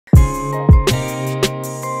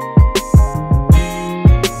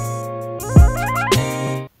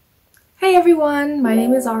everyone, my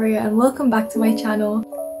name is Arya and welcome back to my channel.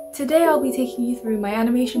 Today I'll be taking you through my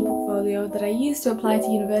animation portfolio that I used to apply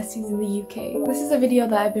to universities in the UK. This is a video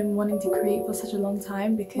that I've been wanting to create for such a long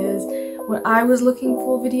time because when I was looking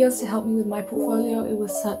for videos to help me with my portfolio, it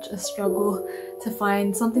was such a struggle to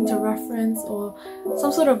find something to reference or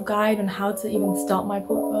some sort of guide on how to even start my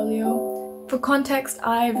portfolio. For context,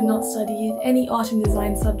 I've not studied any art and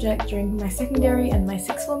design subject during my secondary and my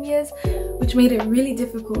sixth form years, which made it really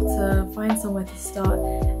difficult to find somewhere to start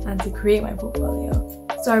and to create my portfolio.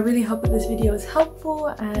 So I really hope that this video is helpful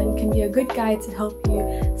and can be a good guide to help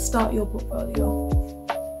you start your portfolio.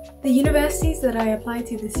 The universities that I applied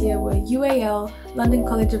to this year were UAL, London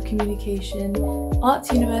College of Communication,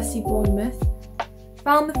 Arts University Bournemouth,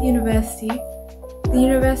 FALMOUth University, the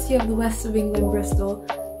University of the West of England Bristol,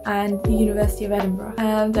 and the University of Edinburgh.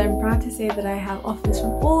 And I'm proud to say that I have offers from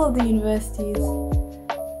all of the universities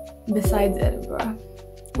besides Edinburgh.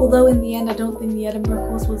 Although in the end I don't think the Edinburgh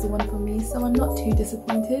course was the one for me, so I'm not too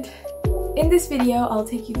disappointed. In this video I'll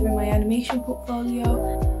take you through my animation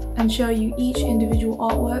portfolio and show you each individual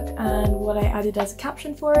artwork and what I added as a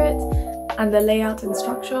caption for it, and the layout and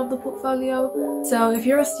structure of the portfolio. So if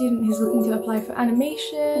you're a student who's looking to apply for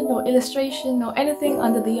animation or illustration or anything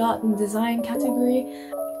under the art and design category,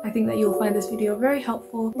 I think that you'll find this video very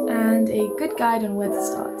helpful and a good guide on where to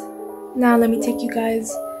start. Now let me take you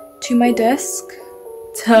guys to my desk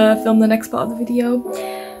to film the next part of the video,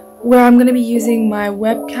 where I'm going to be using my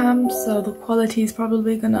webcam, so the quality is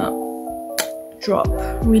probably gonna drop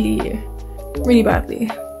really badly.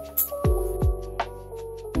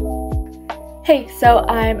 Hey, so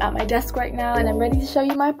I'm at my desk right now and I'm ready to show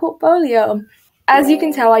you my portfolio. As you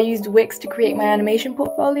can tell, I used Wix to create my animation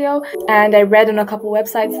portfolio, and I read on a couple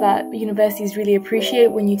websites that universities really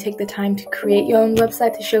appreciate when you take the time to create your own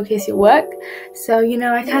website to showcase your work. So, you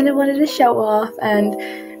know, I kind of wanted to show off and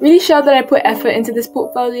really show that I put effort into this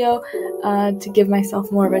portfolio to give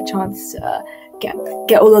myself more of a chance to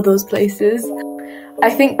get all of those places. I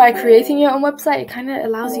think by creating your own website, it kind of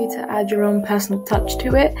allows you to add your own personal touch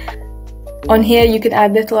to it. On here you can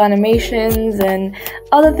add little animations and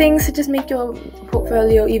other things to just make your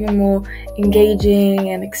portfolio even more engaging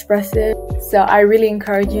and expressive. So I really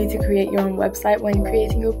encourage you to create your own website when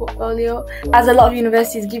creating your portfolio, as a lot of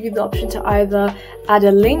universities give you the option to either add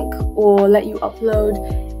a link or let you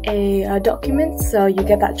upload a document, so you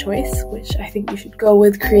get that choice, which I think you should go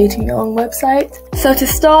with creating your own website. So to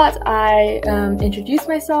start, I introduced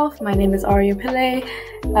myself. My name is Arya,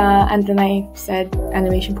 and then I said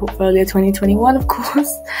Animation Portfolio 2021, of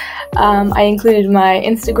course. I included my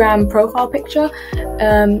Instagram profile picture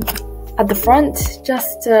at the front,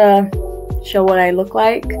 just to show what I look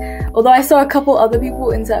like. Although I saw a couple other people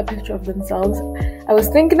insert a picture of themselves. I was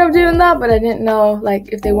thinking of doing that, but I didn't know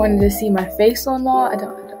if they wanted to see my face or not. I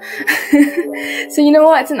don't know. So you know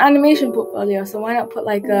what, it's an animation portfolio, so why not put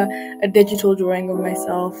a digital drawing of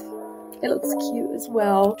myself? It looks cute as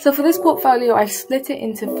well. So for this portfolio, I've split it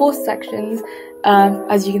into 4 sections.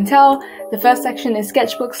 As you can tell, the first section is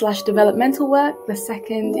sketchbook / developmental work. The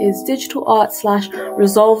second is digital art /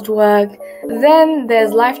 resolved work. Then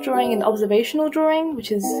there's life drawing and observational drawing,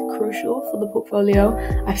 which is crucial for the portfolio.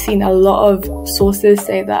 I've seen a lot of sources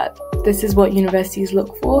say that this is what universities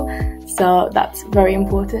look for, so that's very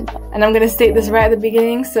important. And I'm going to state this right at the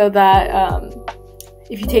beginning so that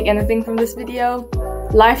if you take anything from this video,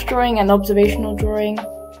 life drawing and observational drawing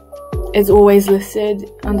is always listed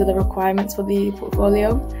under the requirements for the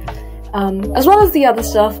portfolio, as well as the other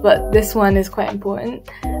stuff, but this one is quite important.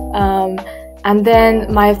 And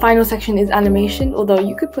then my final section is animation, although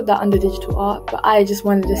you could put that under digital art, but I just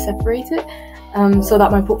wanted to separate it so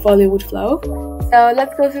that my portfolio would flow. So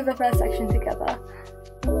let's go through the first section together.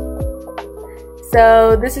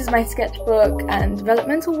 So this is my sketchbook and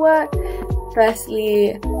developmental work.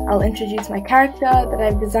 Firstly, I'll introduce my character that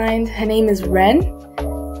I've designed. Her name is Ren,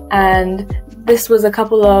 and this was a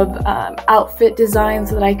couple of outfit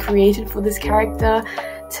designs that I created for this character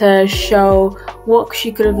to show what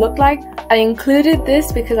she could have looked like. I included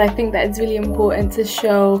this because I think that it's really important to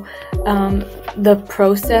show the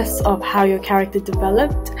process of how your character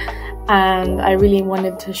developed, and I really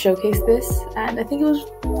wanted to showcase this, and I think it was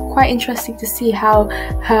quite interesting to see how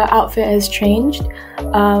her outfit has changed,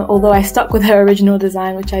 although I stuck with her original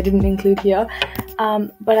design, which I didn't include here,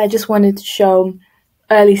 but I just wanted to show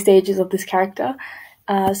early stages of this character.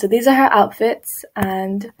 So these are her outfits,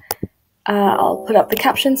 and I'll put up the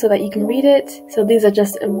caption so that you can read it. So these are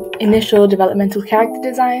just initial developmental character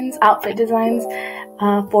designs, outfit designs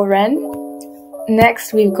for Ren.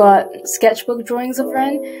 Next, we've got sketchbook drawings of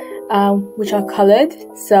Ren, which are coloured.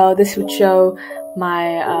 So this would show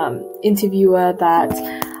my interviewer that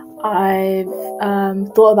I've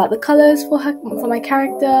thought about the colours for my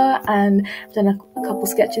character, and done a couple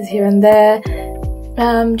sketches here and there.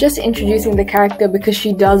 Just introducing the character because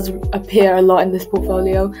she does appear a lot in this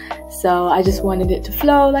portfolio, so I just wanted it to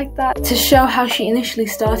flow like that, to show how she initially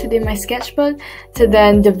started in my sketchbook to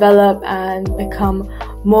then develop and become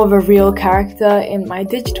more of a real character in my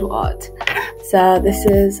digital art. So this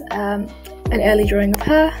is an early drawing of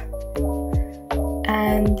her,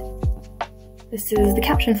 and this is the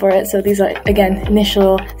caption for it. So these are, again,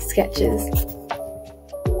 initial sketches.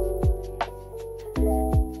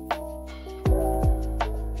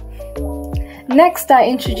 Next, I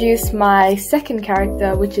introduced my second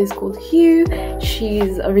character, which is called Hugh.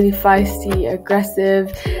 She's a really feisty,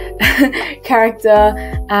 aggressive character,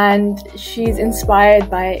 and she's inspired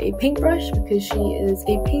by a paintbrush because she is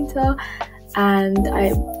a painter. And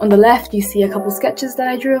on the left, you see a couple sketches that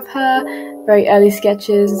I drew of her, very early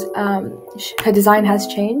sketches. Her design has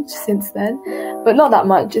changed since then, but not that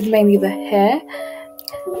much. It's mainly the hair.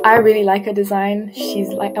 I really like her design. She's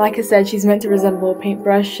like I said, she's meant to resemble a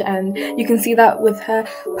paintbrush, and you can see that with her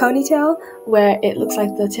ponytail, where it looks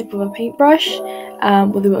like the tip of a paintbrush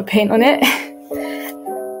with a bit of paint on it.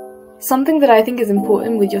 Something that I think is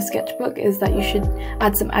important with your sketchbook is that you should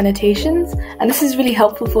add some annotations, and this is really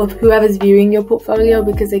helpful for whoever's viewing your portfolio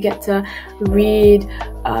because they get to read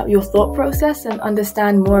your thought process and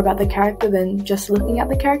understand more about the character than just looking at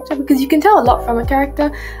the character, because you can tell a lot from a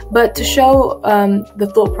character, but to show the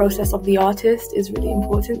thought process of the artist is really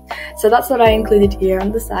important. So that's what I included here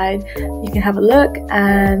on the side. You can have a look,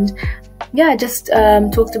 and yeah, I just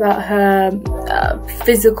talked about her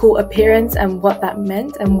physical appearance and what that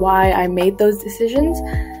meant and why I made those decisions.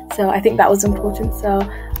 So I think that was important. So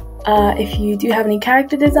if you do have any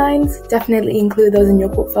character designs, definitely include those in your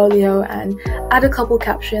portfolio and add a couple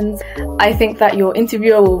captions. I think that your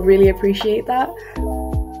interviewer will really appreciate that.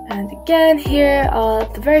 And again, here are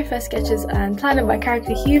the very first sketches and plan of my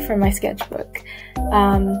character Hugh from my sketchbook.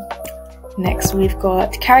 Next, we've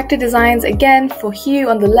got character designs again for Hugh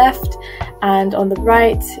on the left, and on the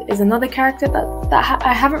right is another character that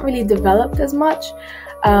I haven't really developed as much,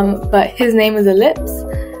 but his name is Ellipse,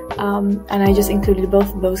 and I just included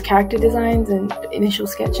both of those character designs and initial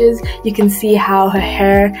sketches. You can see how her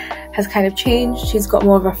hair has kind of changed. She's got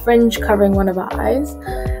more of a fringe covering one of her eyes.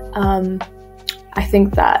 I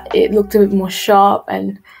think that it looked a bit more sharp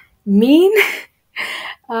and mean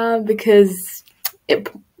because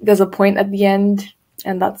there's a point at the end,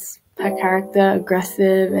 and that's her character,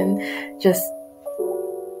 aggressive and just,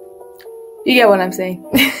 you get what I'm saying.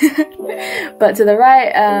 But to the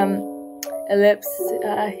right, Ellipse,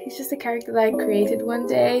 he's just a character that I created one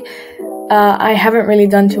day. I haven't really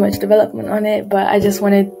done too much development on it, but I just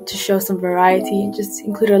wanted to show some variety and just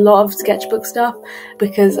include a lot of sketchbook stuff,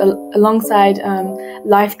 because alongside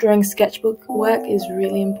life drawing, sketchbook work is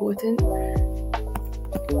really important.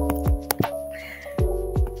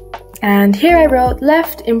 And here I wrote,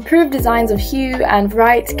 left, improve designs of Hugh, and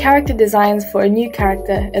right, character designs for a new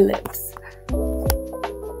character, Ellipse.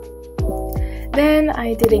 Then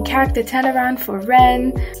I did a character turnaround for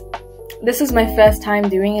Ren. This was my first time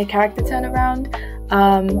doing a character turnaround,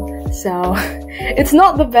 so it's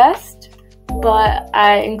not the best, but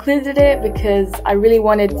I included it because I really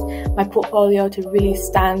wanted my portfolio to really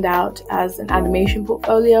stand out as an animation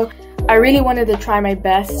portfolio. I really wanted to try my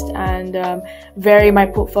best and vary my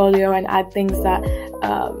portfolio and add things that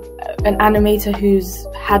an animator who's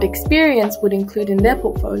had experience would include in their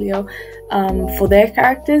portfolio for their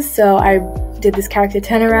characters. So I did this character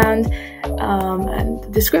turnaround, and the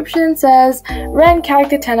description says, Ren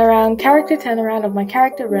character turnaround of my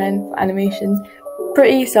character Ren for animations.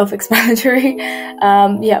 Pretty self-explanatory.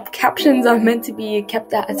 Yeah, captions are meant to be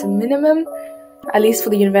kept at a minimum, at least for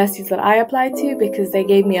the universities that I applied to, because they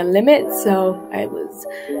gave me a limit, so I was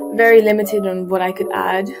very limited on what I could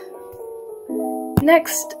add.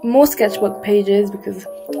 Next, more sketchbook pages, because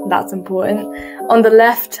that's important. On the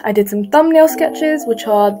left, I did some thumbnail sketches, which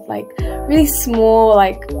are like really small,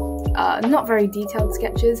 like not very detailed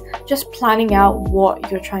sketches, just planning out what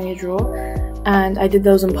you're trying to draw. And I did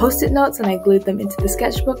those on post-it notes, and I glued them into the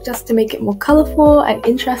sketchbook just to make it more colorful and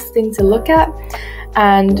interesting to look at.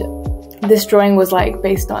 And this drawing was like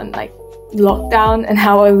based on like lockdown and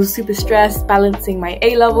how I was super stressed balancing my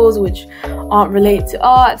A-levels, which aren't related to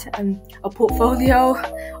art, and a portfolio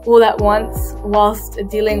all at once whilst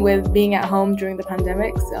dealing with being at home during the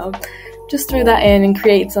pandemic. So just threw that in and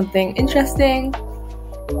created something interesting.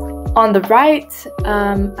 On the right,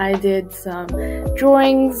 I did some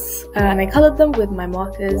drawings and I colored them with my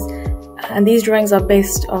markers, and these drawings are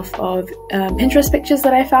based off of Pinterest pictures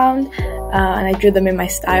that I found. and I drew them in my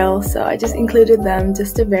style, so I just included them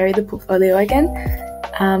just to vary the portfolio again,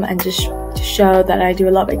 and just to show that I do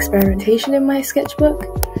a lot of experimentation in my sketchbook.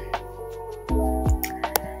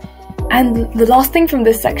 And the last thing from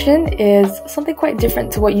this section is something quite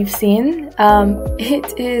different to what you've seen.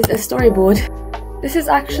 It is a storyboard. This is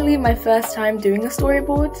actually my first time doing a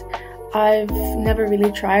storyboard. I've never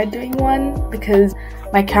really tried doing one because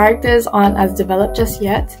my characters aren't as developed just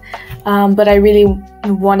yet, but I really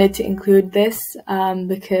wanted to include this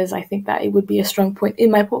because I think that it would be a strong point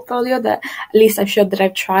in my portfolio that at least I've showed that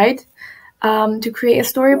I've tried to create a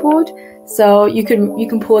storyboard. So you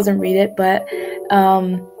can pause and read it, but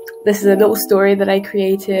this is a little story that I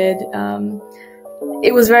created.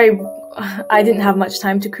 It was I didn't have much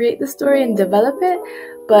time to create the story and develop it,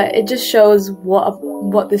 but it just shows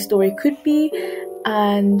what this story could be,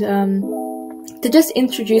 and to just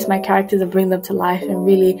introduce my characters and bring them to life and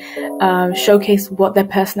really showcase what their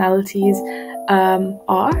personalities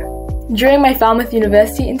are. During my Falmouth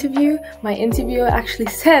University interview, my interviewer actually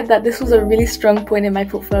said that this was a really strong point in my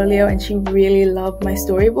portfolio and she really loved my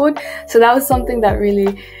storyboard. So that was something that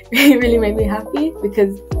really made me happy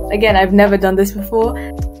because, again, I've never done this before.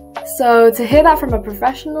 So to hear that from a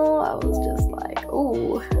professional, I was just like,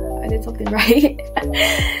 oh, I did something right.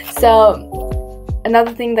 So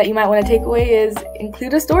another thing that you might want to take away is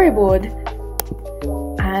include a storyboard.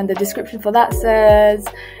 And the description for that says,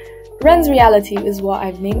 Ren's reality is what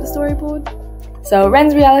I've named the storyboard. So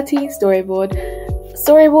Ren's reality, storyboard.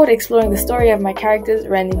 Storyboard exploring the story of my characters,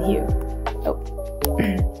 Ren and Hugh. Oh.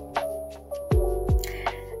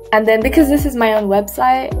 And then because this is my own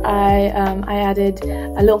website, I added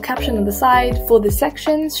a little caption on the side for this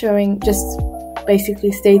section showing, just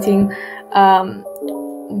basically stating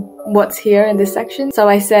what's here in this section. So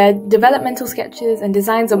I said developmental sketches and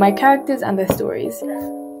designs of my characters and their stories.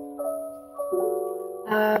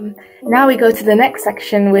 Now we go to the next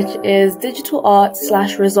section, which is digital art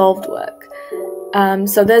 / resolved work.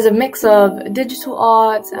 So there's a mix of digital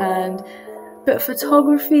art and a bit of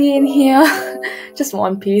photography in here, just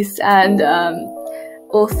one piece, and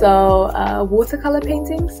also watercolor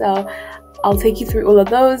painting. So I'll take you through all of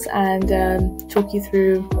those and talk you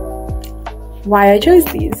through why I chose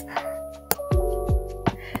these.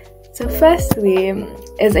 So firstly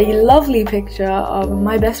is a lovely picture of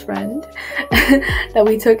my best friend that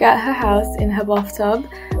we took at her house in her bathtub.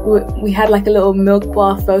 We had like a little milk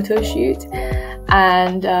bar photo shoot,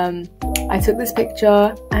 and I took this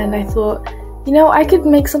picture and I thought, you know, I could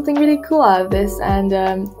make something really cool out of this and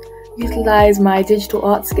utilize my digital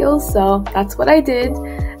art skills. So that's what I did.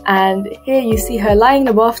 And here you see her lying in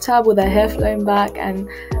a bathtub with her hair flowing back and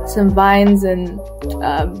some vines and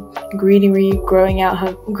greenery growing out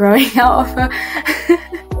of her.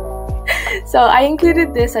 So I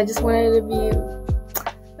included this. I just wanted it to be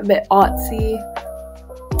a bit artsy,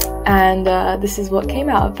 and this is what came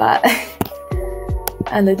out of that.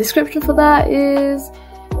 And the description for that is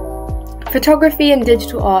photography and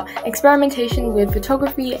digital art. Experimentation with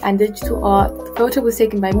photography and digital art. The photo was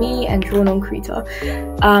taken by me and drawn on Krita.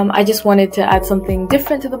 I just wanted to add something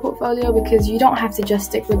different to the portfolio because you don't have to just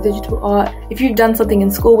stick with digital art. If you've done something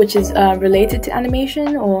in school which is related to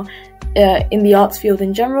animation or in the arts field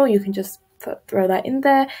in general, you can just throw that in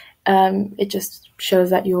there. It just shows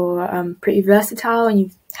that you're pretty versatile and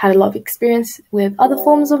you've had a lot of experience with other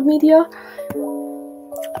forms of media.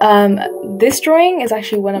 This drawing is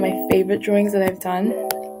actually one of my favorite drawings that I've done.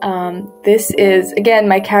 This is, again,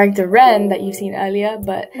 my character Ren that you've seen earlier,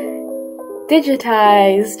 but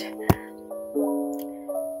digitized.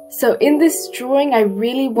 So in this drawing, I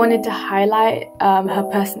really wanted to highlight her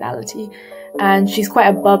personality, and she's quite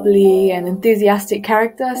a bubbly and enthusiastic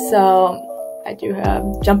character, so I drew her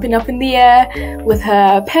jumping up in the air with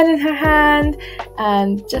her pen in her hand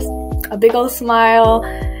and just a big old smile.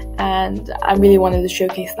 And I really wanted to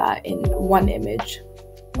showcase that in one image,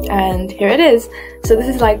 and here it is. So this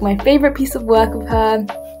is like my favorite piece of work of her,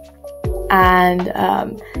 and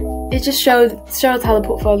it just shows how the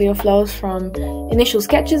portfolio flows from initial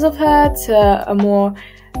sketches of her to a more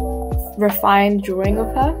refined drawing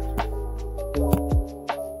of her.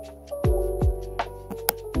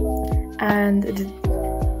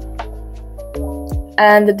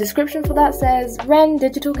 And the description for that says, Ren,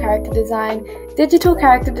 digital character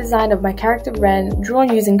design of my character Ren, drawn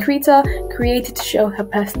using Krita, created to show her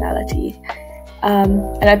personality.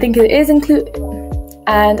 And I think it is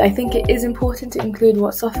important to include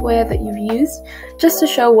what software that you've used, just to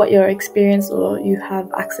show what your experience or you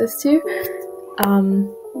have access to.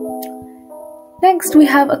 Next, we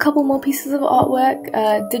have a couple more pieces of artwork,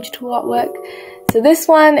 digital artwork. So this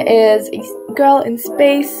one is a girl in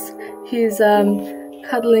space who's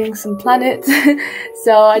cuddling some planets.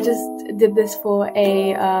 So I just did this for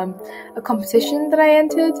a competition that I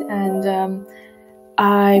entered, and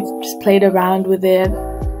I just played around with it,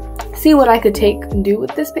 see what I could take and do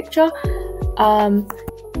with this picture.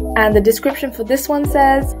 And the description for this one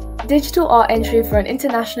says, digital art entry for an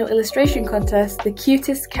international illustration contest, the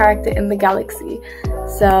cutest character in the galaxy.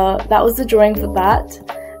 So that was the drawing for that,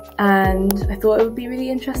 and I thought it would be really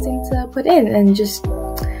interesting to put in and just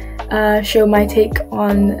show my take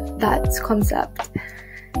on that concept.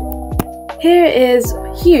 Here is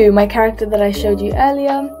Hugh, my character that I showed you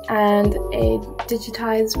earlier, and a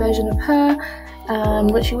digitized version of her,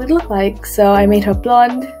 what she would look like. So I made her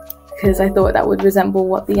blonde because I thought that would resemble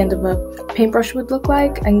what the end of a paintbrush would look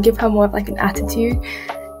like and give her more of like an attitude,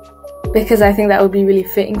 because I think that would be really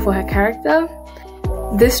fitting for her character.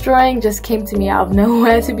 This drawing just came to me out of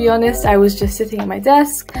nowhere, to be honest. I was just sitting at my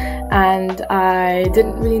desk and I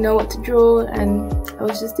didn't really know what to draw, and I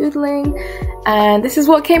was just doodling, and this is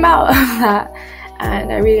what came out of that.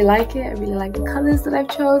 And I really like it. I really like the colors that I've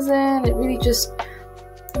chosen. It really just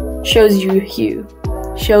shows you Hugh.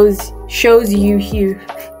 Shows you Hugh.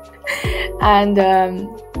 And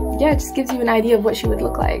yeah, it just gives you an idea of what she would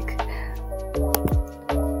look like.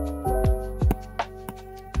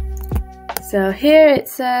 So here it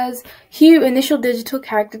says, Hugh initial digital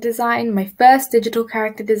character design, my first digital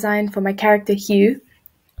character design for my character Hugh.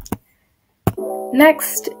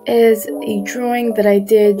 Next is a drawing that I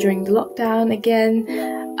did during the lockdown again.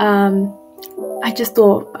 I just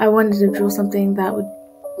thought I wanted to draw something that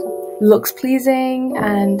looks pleasing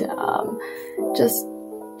and just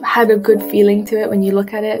had a good feeling to it when you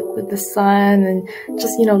look at it, with the sun and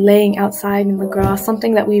just, you know, laying outside in the grass,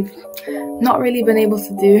 something that we've not really been able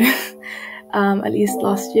to do at least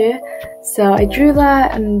last year. So I drew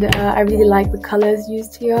that, and I really like the colors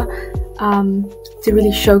used here to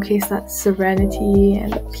really showcase that serenity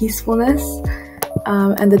and peacefulness.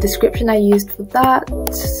 And the description I used for that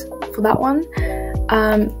one,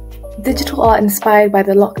 digital art inspired by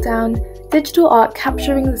the lockdown. Digital art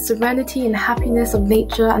capturing the serenity and happiness of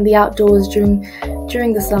nature and the outdoors during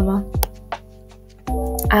the summer.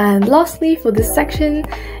 And lastly, for this section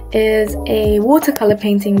is a watercolor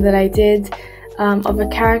painting that I did of a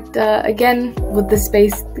character, again with the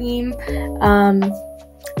space theme,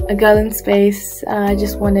 a girl in space. I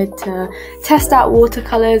just wanted to test out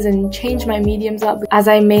watercolors and change my mediums up, as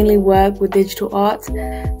I mainly work with digital art.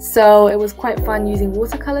 So it was quite fun using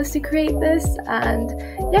watercolors to create this, and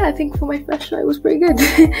yeah, I think for my first try it was pretty good.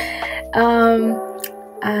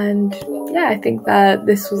 And yeah, I think that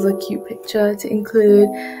this was a cute picture to include,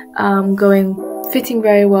 fitting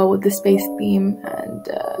very well with the space theme, and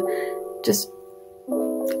just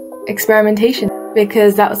experimentation,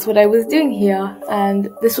 because that's what I was doing here. And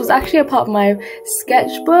this was actually a part of my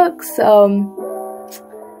sketchbook, so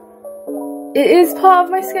it is part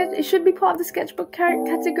of my sketch. It should be part of the sketchbook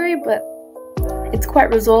category, but it's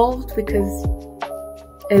quite resolved because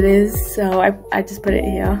it is, so I just put it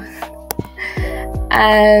here.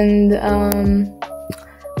 And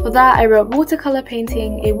for that I wrote watercolor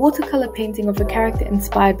painting, a watercolor painting of a character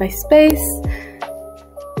inspired by space.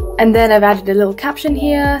 And then I've added a little caption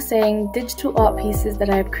here saying digital art pieces that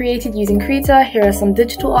I have created using Krita. Here are some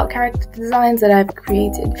digital art character designs that I've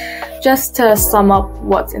created, just to sum up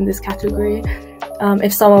what's in this category,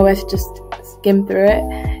 if someone were to just skim through it.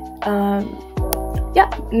 Yeah,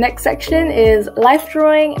 next section is life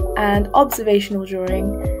drawing and observational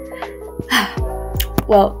drawing.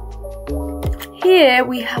 Well, here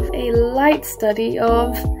we have a light study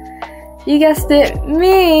of, you guessed it,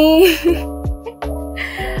 me!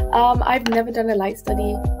 I've never done a light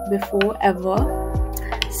study before, ever,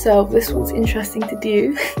 so this was interesting to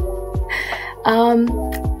do. I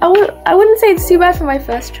wouldn't say it's too bad for my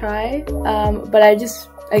first try, but I just,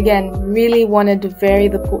 again, really wanted to vary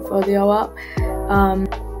the portfolio up.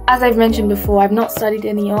 As I've mentioned before, I've not studied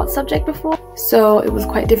any art subject before, so it was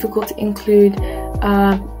quite difficult to include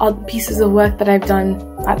other pieces of work that I've done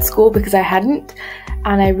at school because I hadn't,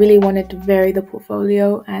 and I really wanted to vary the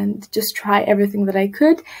portfolio and just try everything that I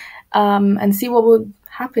could, and see what would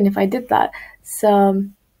happen if I did that. So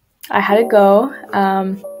I had a go,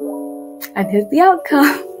 and here's the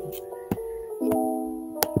outcome.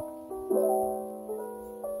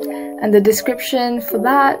 And the description for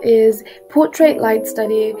that is portrait light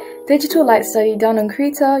study, digital light study done on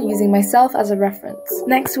Krita using myself as a reference.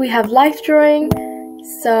 Next we have life drawing.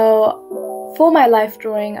 So for my life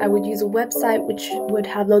drawing, I would use a website which would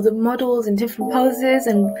have loads of models in different poses,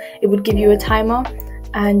 and it would give you a timer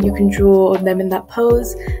and you can draw them in that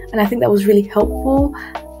pose. And I think that was really helpful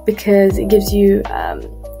because it gives you a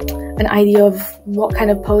an idea of what kind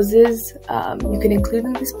of poses you can include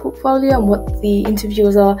in this portfolio and what the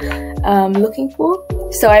interviewers are looking for.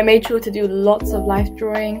 So I made sure to do lots of life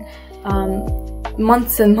drawing,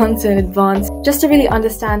 months and months in advance, just to really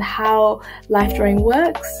understand how life drawing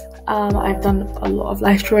works. I've done a lot of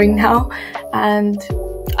life drawing now, and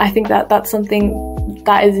I think that that's something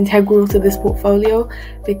that is integral to this portfolio,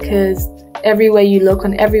 because everywhere you look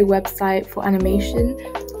on every website for animation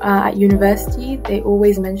at university, they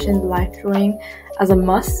always mention life drawing as a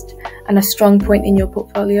must and a strong point in your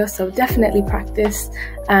portfolio. So definitely practice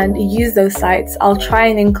and use those sites. I'll try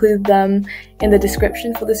and include them in the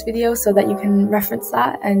description for this video so that you can reference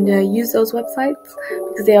that and use those websites,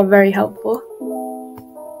 because they are very helpful.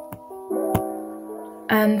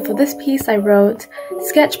 And for this piece I wrote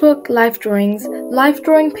sketchbook life drawings, life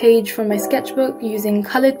drawing page from my sketchbook using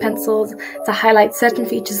coloured pencils to highlight certain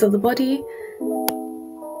features of the body.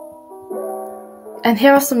 And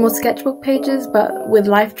here are some more sketchbook pages, but with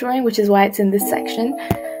life drawing, which is why it's in this section,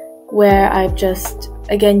 where I've just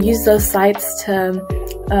again used those sites to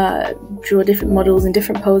draw different models and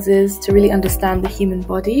different poses to really understand the human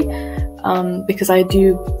body, because I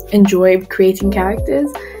do enjoy creating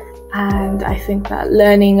characters. And I think that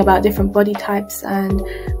learning about different body types and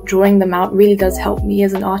drawing them out really does help me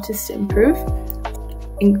as an artist to improve.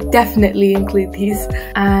 Definitely include these.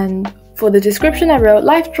 And for the description I wrote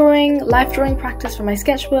life drawing practice from my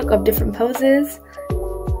sketchbook of different poses.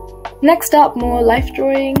 Next up, more life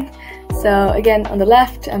drawing. So again, on the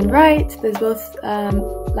left and right, there's both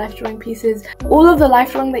life drawing pieces. All of the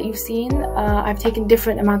life drawing that you've seen, I've taken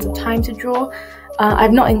different amounts of time to draw.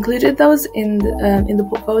 I've not included those in the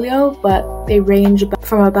portfolio, but they range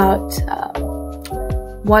from about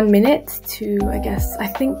 1 minute to I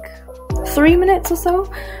think 3 minutes or so.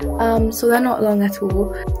 So they're not long at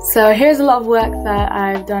all. So here's a lot of work that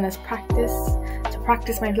I've done as practice to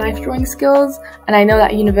practice my life drawing skills. And I know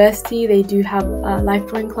that at university they do have life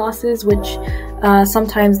drawing classes, which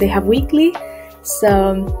sometimes they have weekly.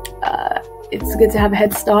 So it's good to have a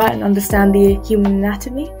head start and understand the human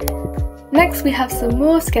anatomy. Next we have some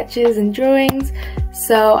more sketches and drawings.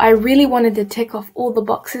 So I really wanted to tick off all the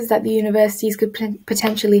boxes that the universities could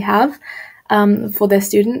potentially have for their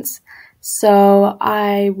students. So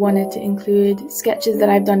I wanted to include sketches that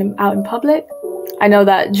I've done out in public. I know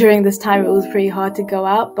that during this time it was pretty hard to go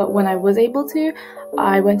out, but when I was able to,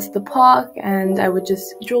 I went to the park and I would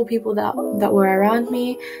just draw people that were around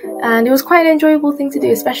me, and it was quite an enjoyable thing to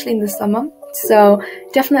do, especially in the summer. So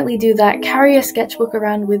definitely do that. Carry a sketchbook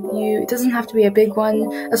around with you. It doesn't have to be a big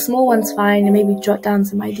one, a small one's fine, and maybe jot down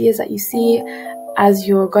some ideas that you see as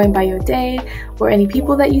you're going by your day, or any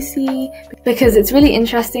people that you see, because it's really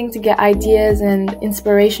interesting to get ideas and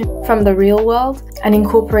inspiration from the real world and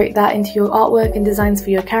incorporate that into your artwork and designs for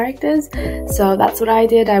your characters. So that's what I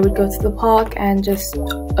did. I would go to the park and just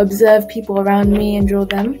observe people around me and draw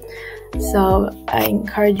them. So I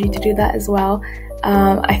encourage you to do that as well.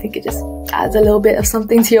 I think it just adds a little bit of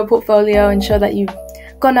something to your portfolio and show that you've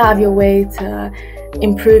gone out of your way to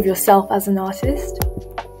improve yourself as an artist.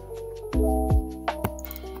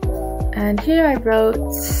 And here I wrote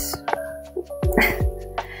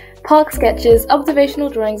park sketches, observational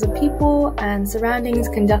drawings of people and surroundings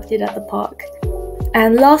conducted at the park.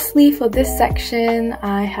 And lastly, for this section,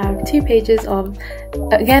 I have 2 pages of,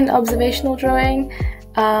 again, observational drawing,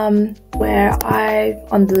 where I've,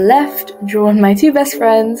 on the left, drawn my 2 best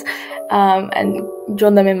friends and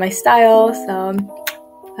drawn them in my style. So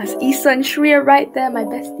that's Isa and Shreya right there, my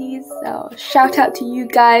besties. So shout out to you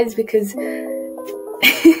guys, because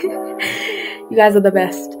you guys are the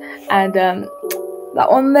best. And that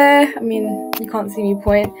one there, I mean, you can't see me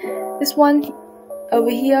point. This one over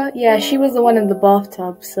here, yeah, she was the one in the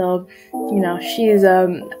bathtub, so you know, she's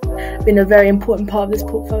been a very important part of this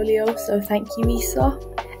portfolio, so thank you, Isa.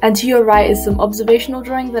 And to your right is some observational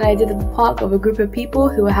drawing that I did at the park of a group of people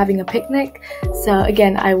who were having a picnic. So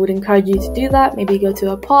again, I would encourage you to do that. Maybe go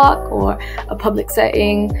to a park or a public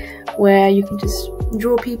setting where you can just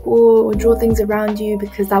draw people or draw things around you,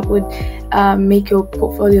 because that would make your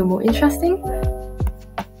portfolio more interesting.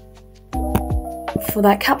 For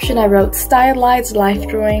that caption I wrote stylized life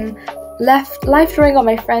drawing. Left, life drawing on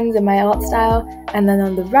my friends in my art style, and then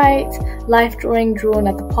on the right, life drawing drawn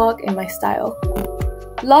at the park in my style.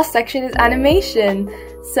 Last section is animation.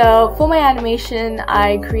 So for my animation,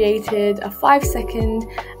 I created a 5-second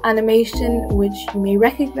animation, which you may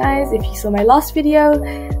recognize if you saw my last video,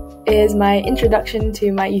 is my introduction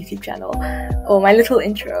to my YouTube channel, or my little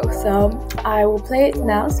intro. So I will play it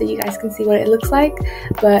now so you guys can see what it looks like,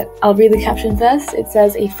 but I'll read the caption first. It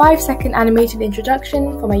says, a 5-second animated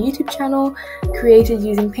introduction for my YouTube channel, created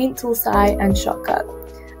using Paint Tool, Sai, and Shotcut.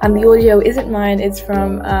 and the audio isn't mine, it's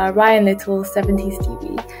from Ryan Little, 70s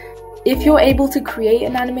TV. If you're able to create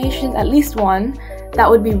an animation, at least one, that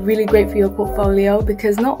would be really great for your portfolio,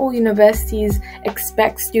 because not all universities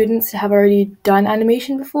expect students to have already done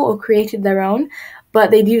animation before or created their own, but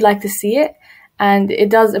they do like to see it, and it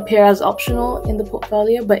does appear as optional in the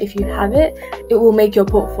portfolio, but if you have it, it will make your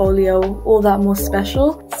portfolio all that more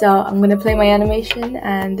special. So I'm going to play my animation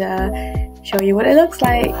and show you what it looks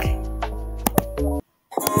like.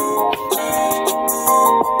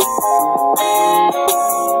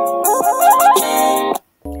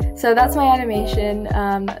 So that's my animation.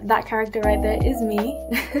 That character right there is me.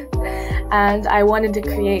 And I wanted to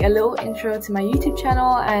create a little intro to my YouTube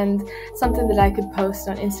channel and something that I could post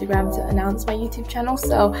on Instagram to announce my YouTube channel.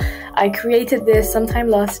 So I created this sometime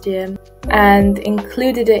last year and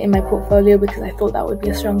included it in my portfolio because I thought that would be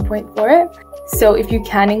a strong point for it. So if you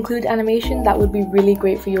can include animation, that would be really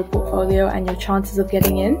great for your portfolio and your chances of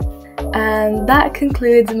getting in. And that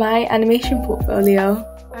concludes my animation portfolio.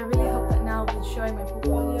 I really hope that now with showing my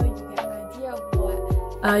portfolio, you get an idea of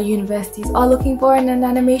what universities are looking for in an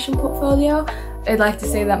animation portfolio. I'd like to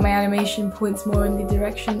say that my animation points more in the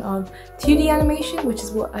direction of 2D animation, which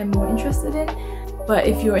is what I'm more interested in. But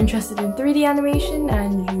if you're interested in 3D animation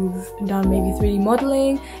and you've done maybe 3D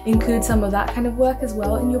modeling, include some of that kind of work as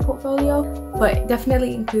well in your portfolio. But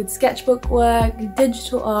definitely include sketchbook work,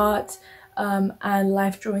 digital art, and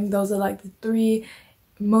life drawing. Those are like the 3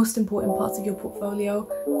 most important parts of your portfolio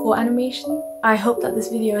for animation. I hope that this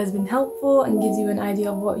video has been helpful and gives you an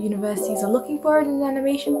idea of what universities are looking for in an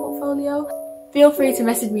animation portfolio. Feel free to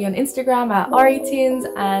message me on Instagram at ariitoonz,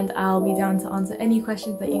 and I'll be down to answer any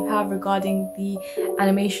questions that you have regarding the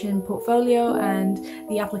animation portfolio and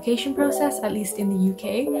the application process, at least in the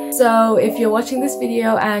UK. So if you're watching this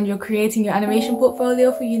video and you're creating your animation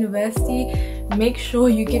portfolio for university, make sure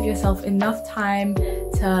you give yourself enough time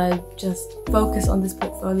to just focus on this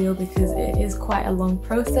portfolio, because it is quite a long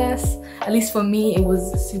process. At least for me, it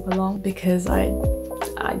was super long because I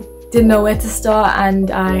didn't know where to start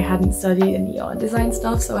and I hadn't studied any art design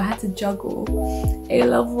stuff, so I had to juggle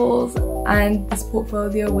A-levels and this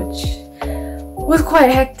portfolio, which was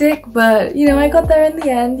quite hectic, but you know, I got there in the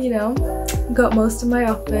end, you know, got most of my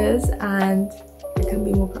offers and I couldn't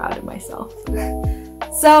be more proud of myself.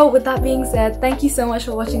 So with that being said, thank you so much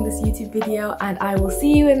for watching this YouTube video and I will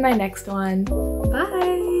see you in my next one.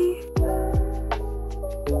 Bye!